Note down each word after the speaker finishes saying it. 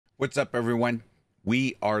What's up, everyone?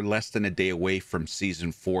 We are less than a day away from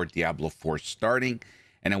Season 4, Diablo 4 starting,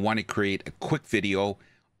 and I want to create a quick video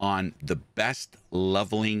on the best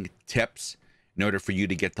leveling tips in order for you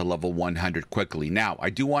to get to level 100 quickly. Now,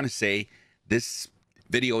 I do want to say this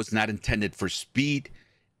video is not intended for speed,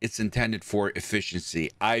 it's intended for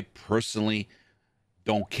efficiency. I personally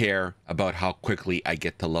don't care about how quickly I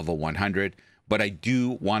get to level 100, but I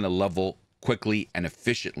do want to level quickly and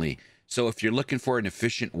efficiently. So if you're looking for an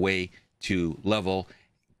efficient way to level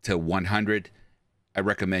to 100, I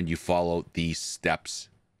recommend you follow these steps.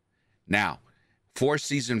 Now, for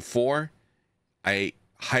Season 4, I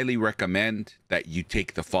highly recommend that you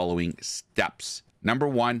take the following steps. Number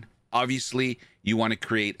one, obviously, you want to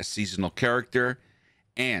create a seasonal character.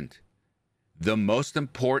 And the most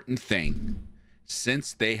important thing,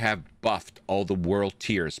 since they have buffed all the world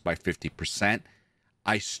tiers by 50%,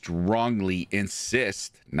 I strongly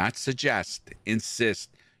insist, not suggest, insist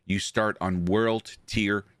you start on World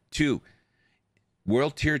Tier 2.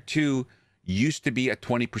 World Tier 2 used to be a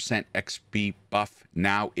 20% XP buff.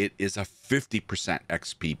 Now it is a 50%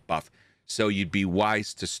 XP buff. So you'd be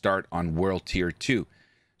wise to start on World Tier 2.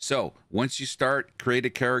 So once you start, create a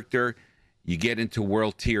character, you get into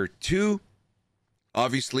World Tier 2.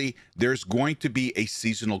 Obviously, there's going to be a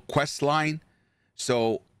seasonal quest line.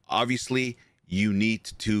 So obviously, you need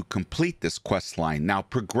to complete this quest line. Now,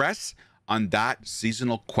 progress on that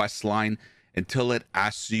seasonal quest line until it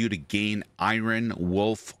asks you to gain Iron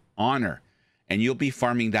Wolf Honor. And you'll be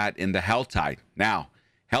farming that in the Helltide. Now,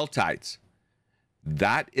 Helltides,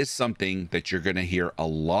 that is something that you're going to hear a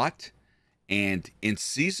lot. And in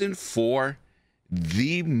Season 4,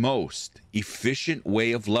 the most efficient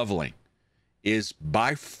way of leveling is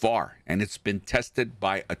by far, and it's been tested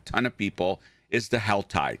by a ton of people, is the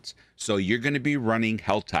Helltides. So you're going to be running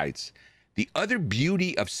Helltides. The other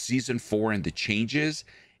beauty of Season 4 and the changes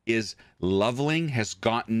is leveling has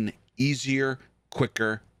gotten easier,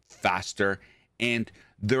 quicker, faster, and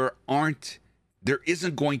there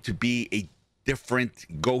isn't going to be a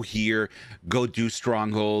different go here, go do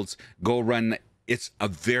strongholds, go run. It's a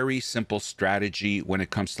very simple strategy when it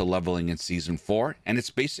comes to leveling in Season 4, and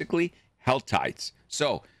it's basically Helltides.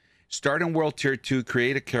 So start in World Tier 2,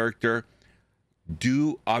 create a character,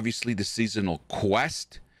 do obviously the seasonal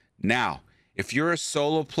quest. Now, if you're a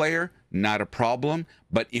solo player, not a problem.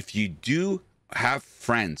 But if you do have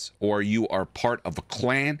friends or you are part of a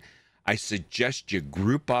clan, I suggest you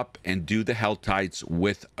group up and do the Helltides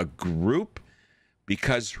with a group.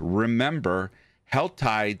 Because remember,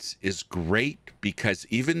 Helltides is great because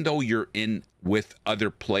even though you're in with other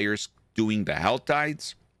players doing the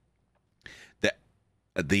Helltides,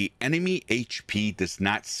 the enemy HP does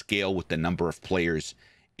not scale with the number of players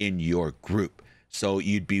in your group. So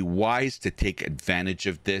you'd be wise to take advantage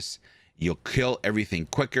of this. You'll kill everything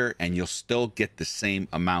quicker and you'll still get the same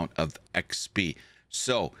amount of XP.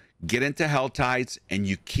 So get into Helltides and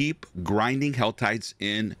you keep grinding Helltides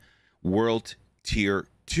in World Tier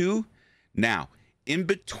 2. Now, in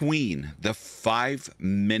between the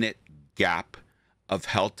 5-minute gap of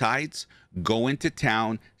Helltides, go into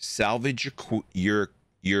town, salvage your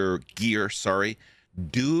gear,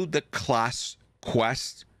 do the class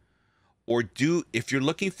quest, or if you're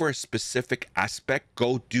looking for a specific aspect,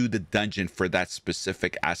 go do the dungeon for that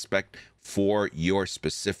specific aspect for your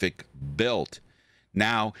specific build.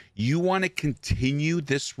 Now, you want to continue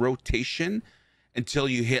this rotation until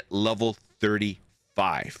you hit level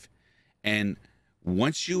 35. And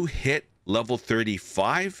once you hit level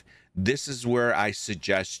 35, this is where I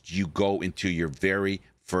suggest you go into your very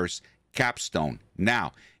first capstone.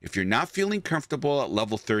 Now, if you're not feeling comfortable at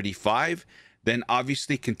level 35, then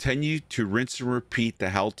obviously continue to rinse and repeat the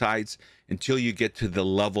Helltides until you get to the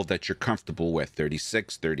level that you're comfortable with,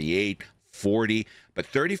 36, 38, 40. But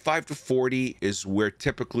 35 to 40 is where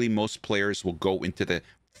typically most players will go into the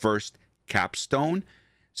first capstone.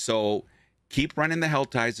 So keep running the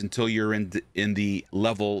Helltides until you're in the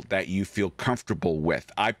level that you feel comfortable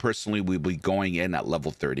with. I personally will be going in at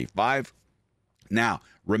level 35. Now,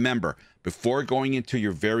 remember, before going into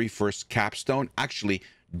your very first capstone, actually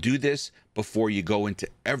do this before you go into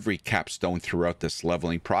every capstone throughout this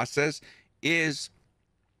leveling process, is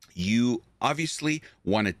you obviously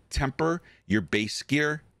want to temper your base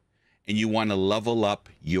gear and you want to level up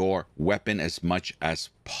your weapon as much as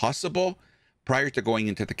possible. Prior to going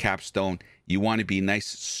into the capstone, you want to be nice,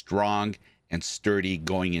 strong, and sturdy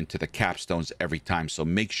going into the capstones every time. So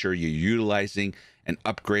make sure you're utilizing and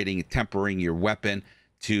upgrading and tempering your weapon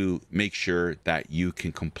to make sure that you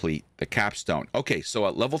can complete the capstone. Okay, so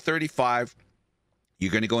at level 35,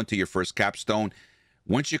 you're going to go into your first capstone.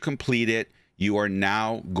 Once you complete it, you are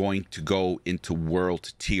now going to go into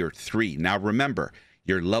World Tier 3. Now remember,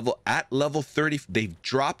 your level at level 30, they've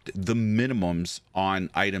dropped the minimums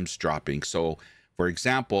on items dropping. So for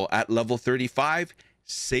example, at level 35,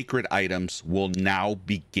 sacred items will now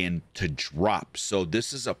begin to drop. So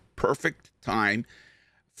this is a perfect time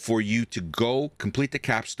for you to go complete the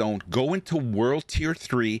capstone, go into World Tier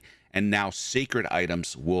 3, and now sacred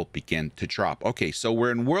items will begin to drop. Okay, so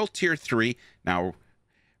we're in World Tier 3. Now,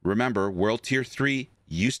 remember, World Tier 3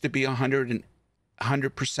 used to be 100%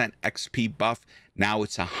 XP buff. Now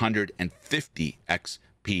it's 150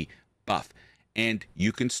 XP buff. And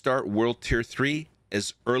you can start World Tier 3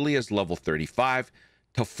 as early as level 35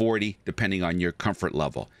 to 40, depending on your comfort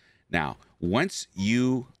level. Now, once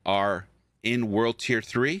you are in World Tier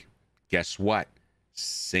 3, guess what?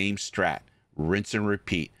 Same strat. Rinse and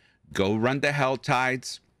repeat. Go run the Hell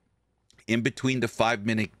Tides in between the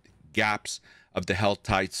 5-minute gaps of the Hell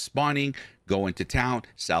Tides spawning. Go into town,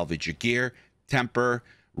 salvage your gear, temper,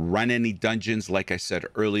 run any dungeons, like I said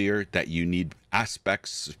earlier, that you need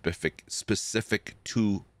aspects specific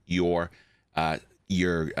to your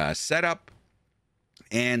setup.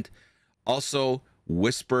 And also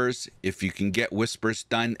whispers, if you can get whispers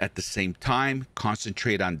done at the same time,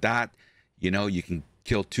 concentrate on that. You know, you can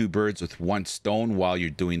kill 2 birds with 1 stone while you're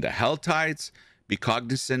doing the Hell Tides. Be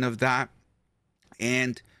cognizant of that.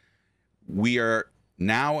 And we are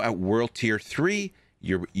now at World Tier 3.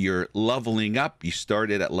 You're leveling up. You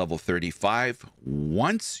started at level 35.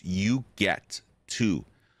 Once you get to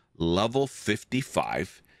level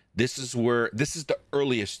 55, this is the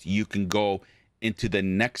earliest you can go into the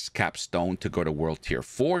next capstone to go to World Tier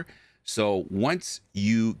 4. So once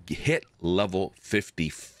you hit level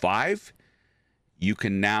 55, you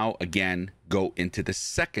can now again go into the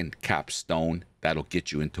second capstone that'll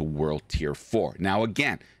get you into World Tier 4. Now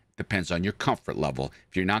again, depends on your comfort level.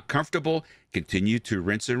 If you're not comfortable, continue to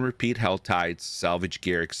rinse and repeat Hell Tides, salvage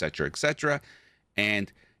gear, etc., etc.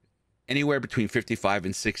 And anywhere between 55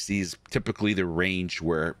 and 60 is typically the range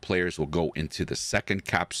where players will go into the second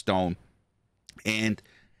capstone. And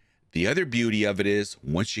the other beauty of it is,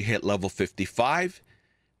 once you hit level 55,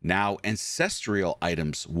 now ancestral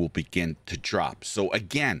items will begin to drop. So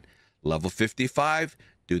again, level 55,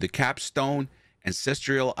 do the capstone,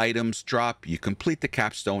 ancestral items drop, you complete the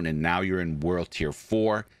capstone, and now you're in World Tier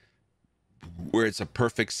 4, where it's a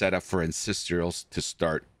perfect setup for ancestrals to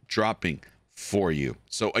start dropping for you.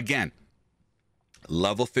 So again,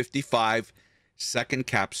 level 55, second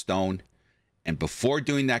capstone. And before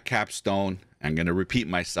doing that capstone, I'm going to repeat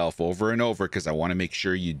myself over and over because I want to make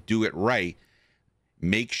sure you do it right.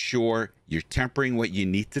 Make sure you're tempering what you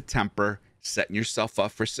need to temper, setting yourself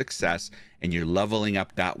up for success, and you're leveling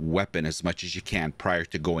up that weapon as much as you can prior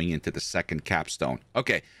to going into the second capstone.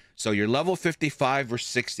 Okay, so you're level 55 or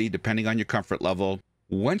 60, depending on your comfort level.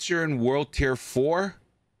 Once you're in World Tier 4,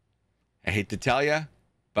 I hate to tell you,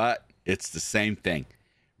 but it's the same thing.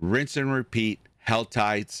 Rinse and repeat, Hell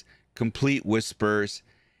Tides, complete whispers.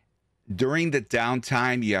 During the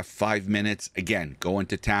downtime, you have 5 minutes. Again, go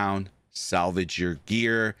into town, salvage your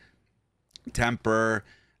gear, temper,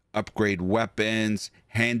 upgrade weapons,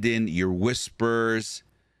 hand in your whispers.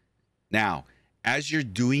 Now, as you're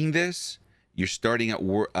doing this, you're starting at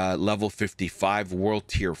level 55, World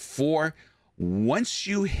Tier 4. Once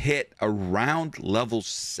you hit around level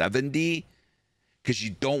 70, because you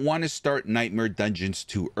don't want to start Nightmare Dungeons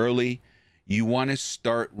too early, you want to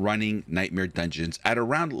start running Nightmare Dungeons at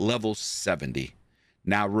around level 70.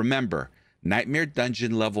 Now remember, Nightmare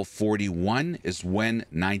Dungeon level 41 is when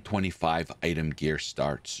 925 item gear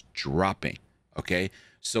starts dropping. Okay,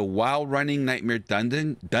 so while running Nightmare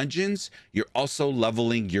Dungeons, you're also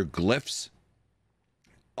leveling your glyphs.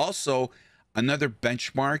 Also, another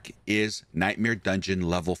benchmark is Nightmare Dungeon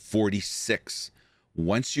level 46.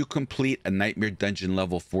 Once you complete a Nightmare Dungeon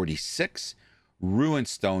level 46, Ruin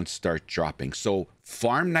Stones start dropping. So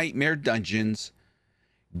farm Nightmare Dungeons,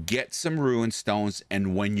 get some Ruin Stones,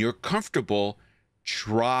 and when you're comfortable,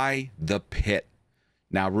 try the pit.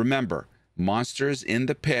 Now remember, monsters in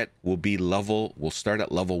the pit will start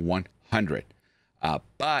at level 100.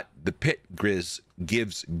 But the pit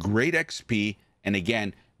gives great XP, and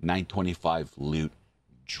again, 925 loot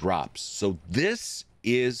drops. So this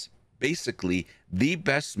is basically the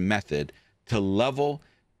best method to level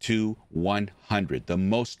to 100, the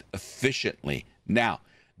most efficiently. Now,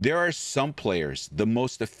 there are some players, the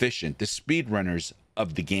most efficient, the speedrunners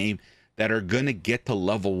of the game, that are going to get to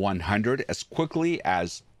level 100 as quickly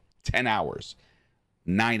as 10 hours,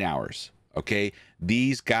 9 hours, okay?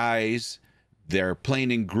 These guys, they're playing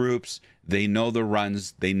in groups, they know the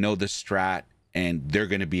runs, they know the strat, and they're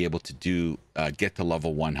going to be able to get to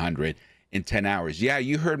level 100 in 10 hours. Yeah,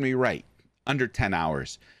 you heard me right. Under 10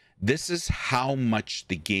 hours. This is how much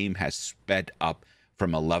the game has sped up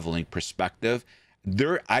from a leveling perspective.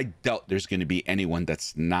 I doubt there's going to be anyone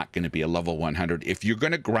that's not going to be a level 100. If you're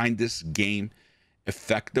going to grind this game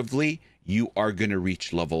effectively, you are going to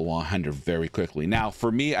reach level 100 very quickly. Now,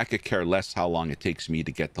 for me, I could care less how long it takes me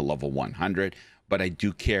to get to level 100, but I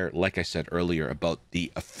do care, like I said earlier, about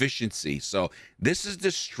the efficiency. So this is the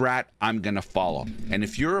strat I'm going to follow. And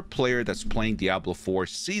if you're a player that's playing Diablo 4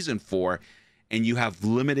 Season 4 and you have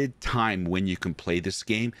limited time when you can play this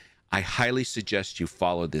game, I highly suggest you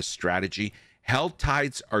follow this strategy. Hell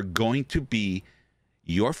Tides are going to be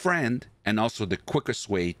your friend and also the quickest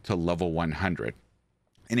way to level 100.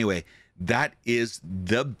 Anyway, that is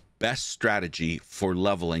the best strategy for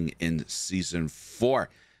leveling in Season 4.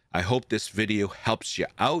 I hope this video helps you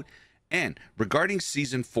out. And regarding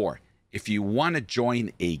Season 4, if you want to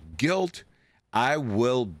join a guild, I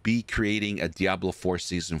will be creating a Diablo 4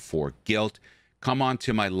 Season 4 guild. Come on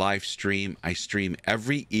to my live stream. I stream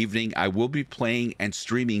every evening. I will be playing and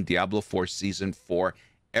streaming Diablo 4 Season 4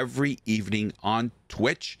 every evening on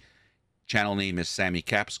Twitch. Channel name is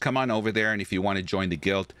SamyCaps. Come on over there, and if you want to join the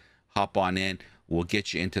guild, hop on in. We'll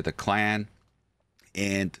get you into the clan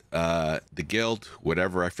and the guild,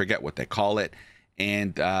 whatever, I forget what they call it.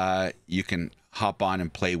 And you can hop on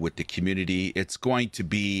and play with the community. It's going to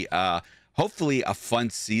be hopefully a fun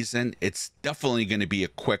season. It's definitely going to be a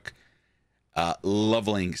quick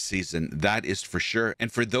leveling season, that is for sure.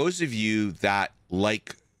 And for those of you that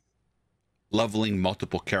like leveling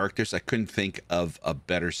multiple characters, I couldn't think of a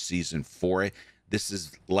better season for it. This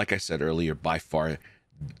is, like I said earlier, by far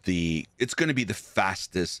it's going to be the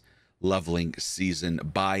fastest leveling season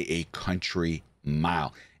by a country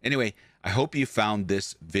mile. Anyway, I hope you found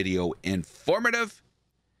this video informative.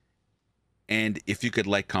 And if you could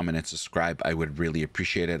like, comment, and subscribe, I would really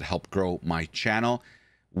appreciate it. Help grow my channel.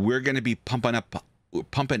 We're going to be pumping out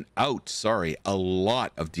a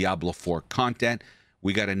lot of Diablo 4 content.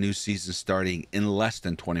 We got a new season starting in less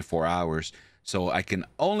than 24 hours. So I can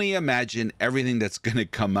only imagine everything that's going to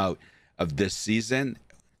come out of this season.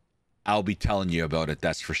 I'll be telling you about it,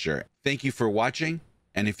 that's for sure. Thank you for watching.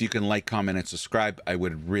 And if you can like, comment, and subscribe, I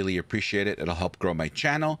would really appreciate it. It'll help grow my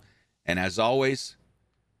channel. And as always,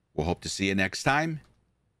 we'll hope to see you next time.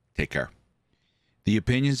 Take care. The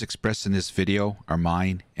opinions expressed in this video are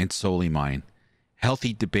mine and solely mine.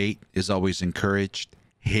 Healthy debate is always encouraged.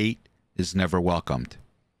 Hate is never welcomed.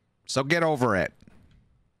 So get over it.